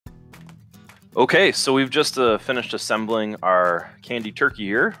Okay, so we've just finished assembling our candy turkey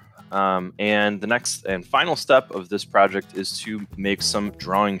here. And the next and final step of this project is to make some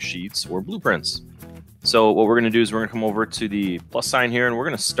drawing sheets or blueprints. So what we're going to do is we're going to come over to the plus sign here and we're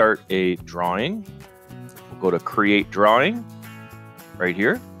going to start a drawing. We'll go to create drawing right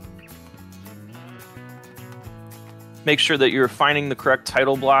here. Make sure that you're finding the correct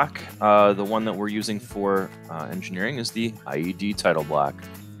title block. The one that we're using for engineering is the IED title block.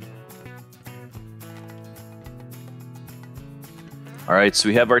 All right, so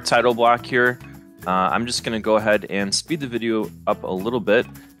we have our title block here. I'm just going to go ahead and speed the video up a little bit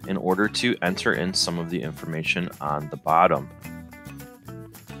in order to enter in some of the information on the bottom.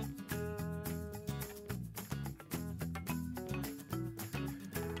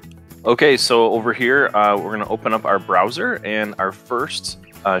 Okay, so over here, we're going to open up our browser, and our first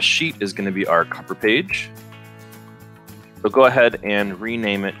sheet is going to be our cover page. So go ahead and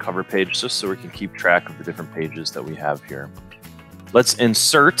rename it cover page just so we can keep track of the different pages that we have here. Let's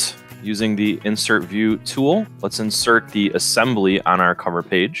insert, using the Insert View tool, let's insert the assembly on our cover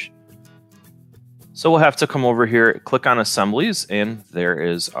page. So we'll have to come over here, click on Assemblies, and there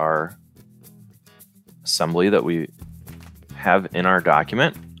is our assembly that we have in our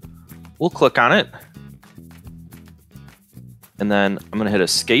document. We'll click on it, and then I'm going to hit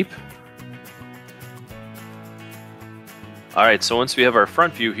Escape. All right, so once we have our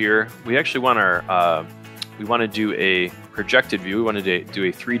front view here, we actually want our we want to do a projected view. We want to do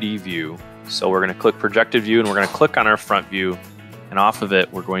a 3D view. So we're going to click projected view and we're going to click on our front view, and off of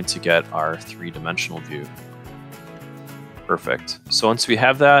it we're going to get our three-dimensional view. Perfect. So once we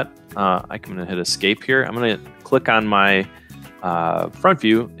have that, I'm going to hit escape here. I'm going to click on my front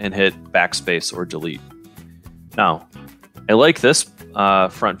view and hit backspace or delete. Now, I like this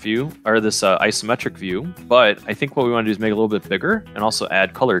front view, or this isometric view, but I think what we want to do is make it a little bit bigger and also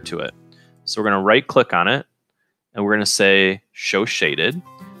add color to it. So we're going to right click on it and we're going to say show shaded.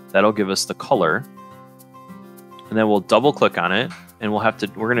 That'll give us the color. And then we'll double click on it and we're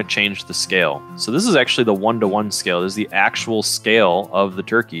going to change the scale. So this is actually the 1:1 scale. This is the actual scale of the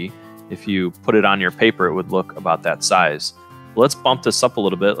turkey. If you put it on your paper, it would look about that size. Let's bump this up a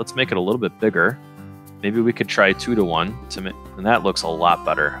little bit. Let's make it a little bit bigger. Maybe we could try 2:1 and that looks a lot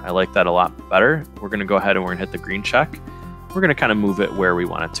better. I like that a lot better. We're going to go ahead and we're going to hit the green check. We're going to kind of move it where we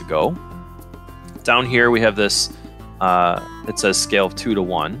want it to go. Down here we have this, it says scale of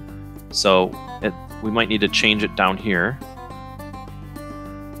 2:1. So we might need to change it down here.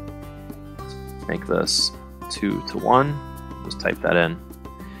 Make this 2:1, just type that in.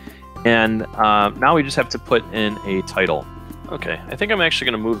 And now we just have to put in a title. Okay, I think I'm actually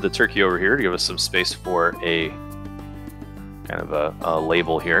going to move the turkey over here to give us some space for a kind of a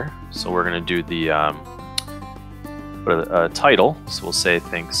label here. So we're going to do the title. So we'll say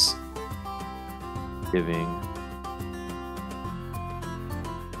Thanksgiving.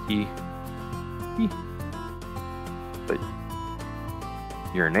 Put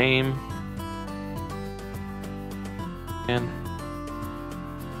your name and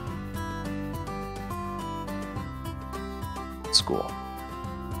school.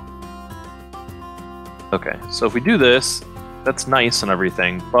 Okay, so if we do this, that's nice and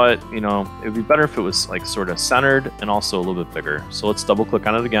everything, but you know, it would be better if it was like sort of centered and also a little bit bigger. So let's double click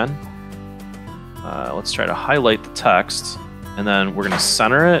on it again. Let's try to highlight the text, and then we're going to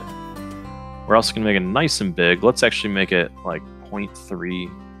center it. We're also going to make it nice and big. Let's actually make it like 0.3.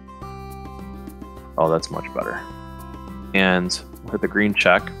 Oh, that's much better. And we'll hit the green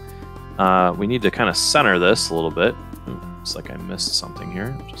check. We need to kind of center this a little bit. Looks like I missed something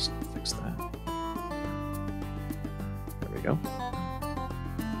here. Just fix that. There we go.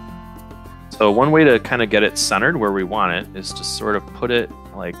 So one way to kind of get it centered where we want it is to sort of put it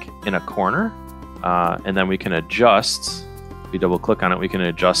like in a corner. And then we can adjust, if we double click on it, we can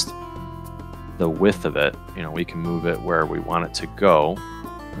adjust the width of it. You know, we can move it where we want it to go.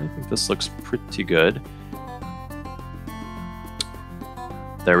 I think this looks pretty good.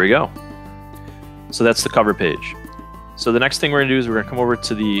 There we go. So that's the cover page. So the next thing we're going to do is we're going to come over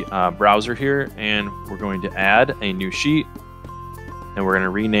to the browser here, and we're going to add a new sheet, and we're going to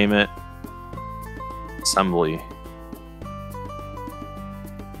rename it Assembly.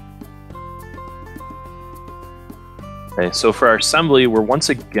 Okay, so for our assembly, we're once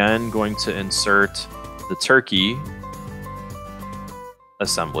again going to insert the turkey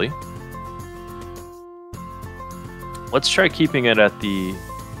assembly. Let's try keeping it at the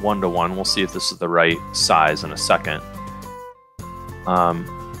 1:1. We'll see if this is the right size in a second.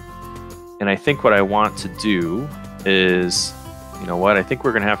 And I think what I want to do is, you know what, I think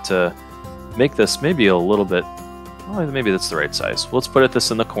we're going to have to make this maybe a little bit, well, maybe that's the right size. Let's put this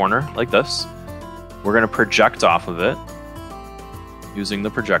in the corner like this. We're going to project off of it using the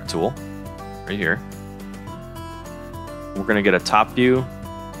project tool right here. We're going to get a top view,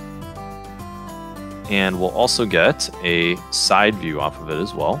 and we'll also get a side view off of it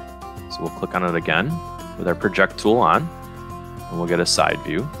as well. So we'll click on it again with our project tool on, and we'll get a side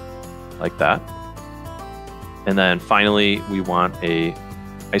view like that. And then finally, we want a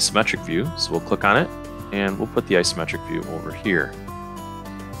isometric view. So we'll click on it, and we'll put the isometric view over here.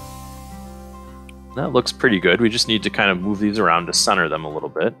 That looks pretty good. We just need to kind of move these around to center them a little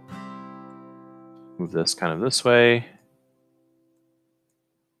bit. Move this kind of this way.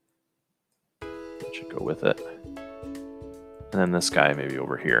 That should go with it. And then this guy maybe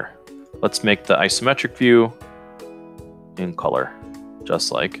over here. Let's make the isometric view in color,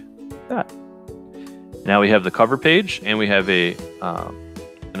 just like that. Now we have the cover page, and we have an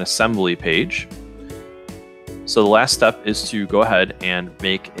assembly page. So the last step is to go ahead and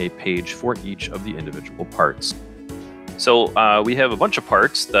make a page for each of the individual parts. So we have a bunch of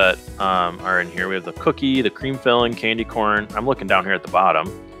parts that are in here. We have the cookie, the cream filling, candy corn. I'm looking down here at the bottom.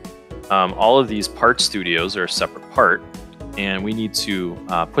 All of these part studios are a separate part, and we need to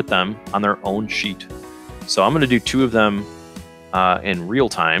put them on their own sheet. So I'm going to do 2 of them in real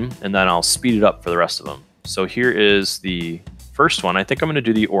time, and then I'll speed it up for the rest of them. So here is the first one. I think I'm going to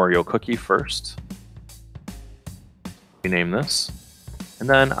do the Oreo cookie first. Rename this, and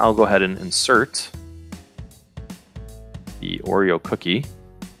then I'll go ahead and insert the Oreo cookie,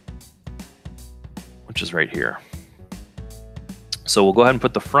 which is right here. So we'll go ahead and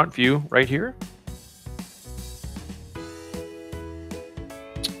put the front view right here.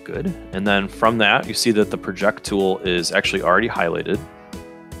 Good. And then from that, you see that the project tool is actually already highlighted.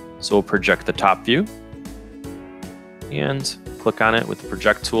 So we'll project the top view and click on it with the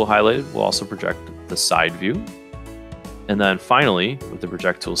project tool highlighted. We'll also project the side view. And then finally, with the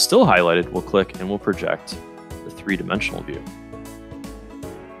project tool still highlighted, we'll click and we'll project the 3-dimensional view.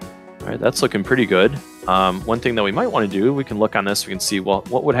 All right, that's looking pretty good. One thing that we might want to do, we can look on this, we can see, well,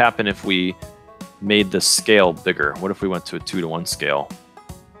 what would happen if we made the scale bigger? What if we went to a 2:1 scale?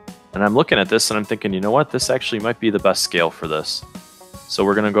 And I'm looking at this and I'm thinking, you know what, this actually might be the best scale for this. So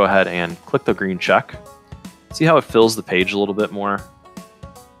we're going to go ahead and click the green check. See how it fills the page a little bit more?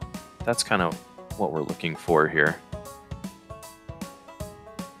 That's kind of what we're looking for here.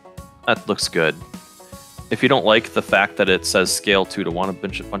 That looks good. If you don't like the fact that it says scale 2:1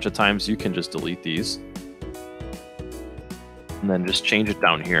 a bunch of times, you can just delete these. And then just change it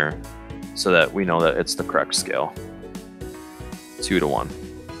down here so that we know that it's the correct scale. 2:1.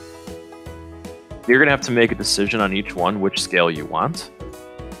 You're going to have to make a decision on each one, which scale you want.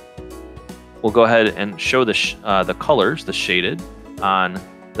 We'll go ahead and show the colors, the shaded, on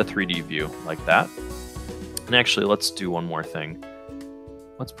the 3D view like that. And actually, let's do one more thing.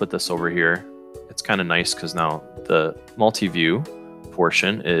 Let's put this over here. It's kind of nice because now the multi-view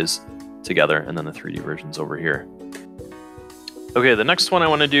portion is together and then the 3D version's over here. Okay, the next one I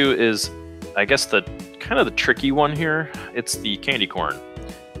want to do is, I guess, the kind of the tricky one here. It's the candy corn.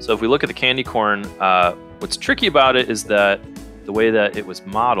 So if we look at the candy corn, what's tricky about it is that the way that it was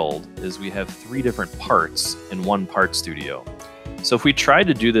modeled is we have 3 different parts in one part studio. So if we tried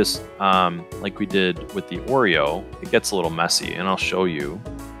to do this like we did with the Oreo, it gets a little messy, and I'll show you.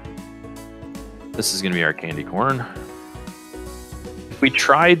 This is going to be our candy corn. If we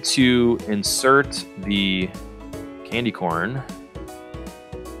tried to insert the candy corn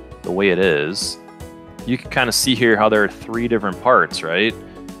the way it is, you can kind of see here how there are 3 different parts, right?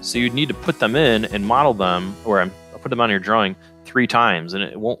 So you'd need to put them in and model them, or put them on your drawing 3 times, and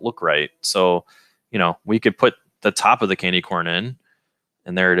it won't look right. So, you know, we could put the top of the candy corn in,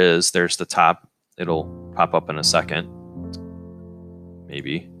 and there it is. There's the top. It'll pop up in a second.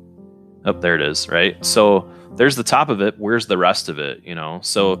 Maybe. Oh, there it is, right? So there's the top of it. Where's the rest of it, you know?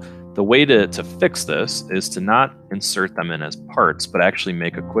 So the way to fix this is to not insert them in as parts, but actually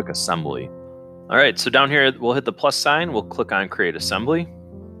make a quick assembly. All right, so down here, we'll hit the plus sign. We'll click on Create Assembly.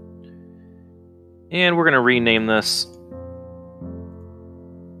 And we're going to rename this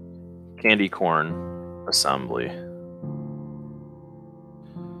Candy Corn Assembly.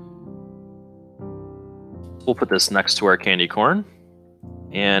 We'll put this next to our candy corn.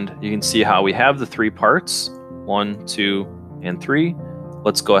 And you can see how we have the 3 parts, 1, 2, and 3.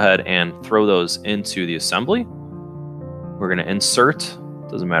 Let's go ahead and throw those into the assembly. We're going to insert.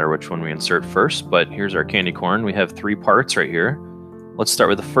 Doesn't matter which one we insert first, but here's our candy corn. We have 3 parts right here. Let's start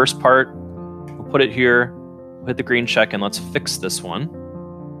with the first part. We'll put it here, we'll hit the green check, and let's fix this one.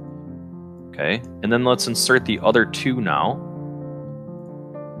 Okay, and then let's insert the other 2 now.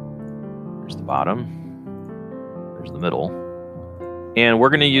 There's the bottom. There's the middle. And we're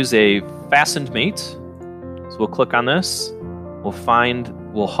going to use a fastened mate. So we'll click on this.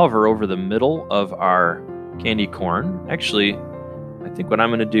 We'll hover over the middle of our candy corn. Actually, I think what I'm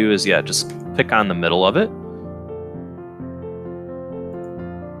going to do is, yeah, just pick on the middle of it.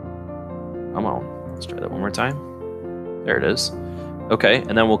 Come on, let's try that one more time. There it is. Okay,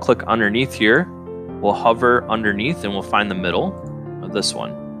 and then we'll click underneath here. We'll hover underneath and we'll find the middle of this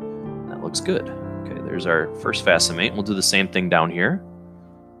one. That looks good. Okay, there's our first fasten mate. We'll do the same thing down here.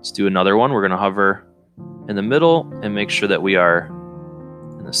 Let's do another one. We're going to hover in the middle and make sure that we are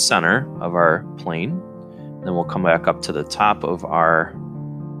in the center of our plane. Then we'll come back up to the top of our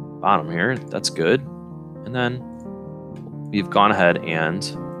bottom here. That's good. And then we've gone ahead and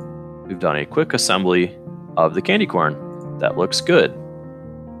we've done a quick assembly of the candy corn. That looks good.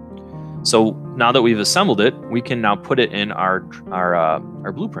 So now that we've assembled it, we can now put it in our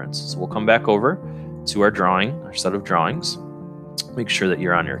blueprints. So we'll come back over to our set of drawings. Make sure that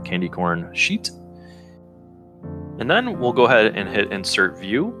you're on your candy corn sheet. And then we'll go ahead and hit Insert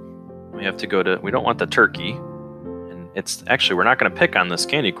View. We have to go to, we don't want the turkey. And it's actually, we're not going to pick on this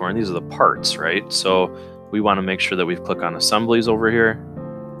candy corn. These are the parts, right? So we want to make sure that we've clicked on Assemblies over here.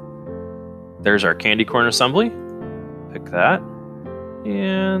 There's our candy corn assembly. Pick that.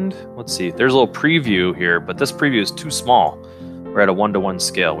 And let's see, there's a little preview here, but this preview is too small. We're at a 1:1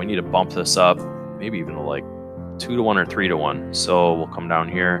 scale. We need to bump this up, maybe even to like 2:1 or 3:1. So we'll come down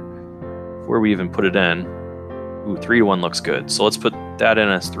here before we even put it in. Ooh, 3:1 looks good. So let's put that in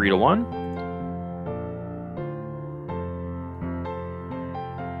as 3:1.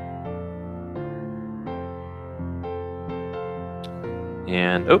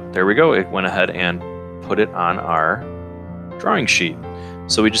 And oh, there we go. It went ahead and put it on our drawing sheet.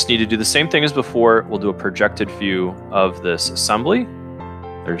 So we just need to do the same thing as before. We'll do a projected view of this assembly.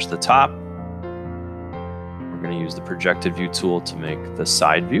 There's the top. We're going to use the projected view tool to make the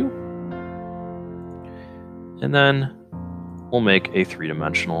side view. And then we'll make a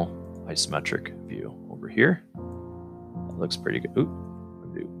 3-dimensional isometric view over here. That looks pretty good. Ooh,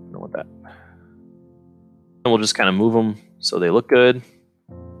 I don't want that. And we'll just kind of move them so they look good.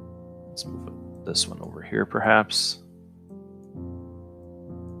 Let's move this one over here, perhaps.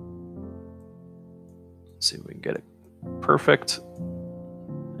 Let's see if we can get it perfect.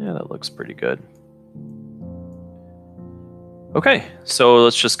 Yeah, that looks pretty good. Okay, so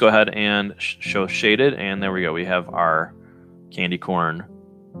let's just go ahead and show shaded, and there we go. We have our candy corn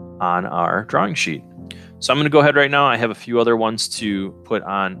on our drawing sheet. So I'm going to go ahead right now. I have a few other ones to put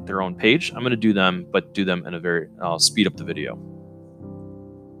on their own page. I'm going to do them, but do them in I'll speed up the video.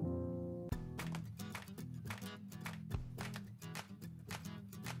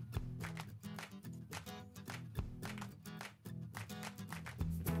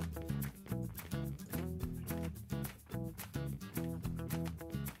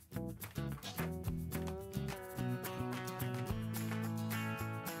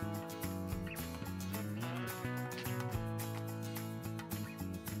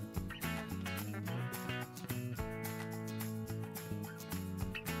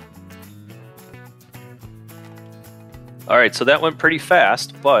 All right, so that went pretty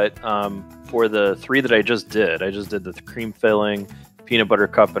fast, but for the 3 that I just did the cream filling, peanut butter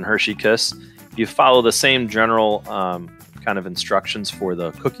cup, and Hershey Kiss. You follow the same general kind of instructions for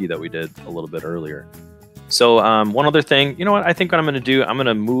the cookie that we did a little bit earlier. So one other thing, you know what? I think what I'm going to do, I'm going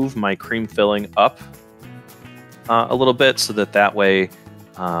to move my cream filling up a little bit so that way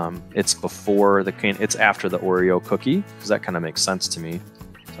it's it's after the Oreo cookie, because that kind of makes sense to me.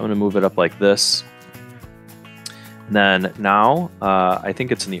 So I'm going to move it up like this. And then now, I think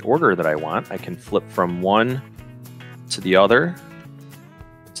it's in the order that I want. I can flip from one to the other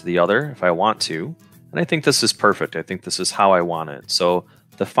if I want to. And I think this is perfect. I think this is how I want it. So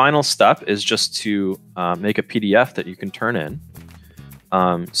the final step is just to make a PDF that you can turn in.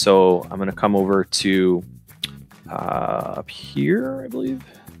 So I'm going to come over to up here, I believe,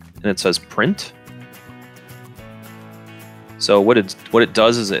 and it says print. So what it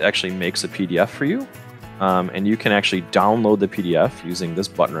does is it actually makes a PDF for you. And you can actually download the PDF using this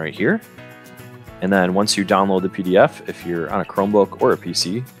button right here. And then once you download the PDF, if you're on a Chromebook or a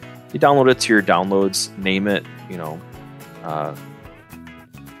PC, you download it to your downloads, name it,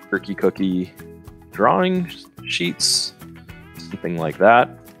 turkey cookie drawing sheets, something like that.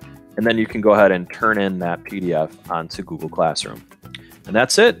 And then you can go ahead and turn in that PDF onto Google Classroom. And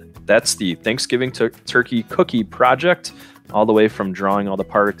that's it. That's the Thanksgiving turkey cookie project, all the way from drawing all the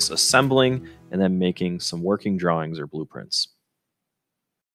parts, assembling, and then making some working drawings or blueprints.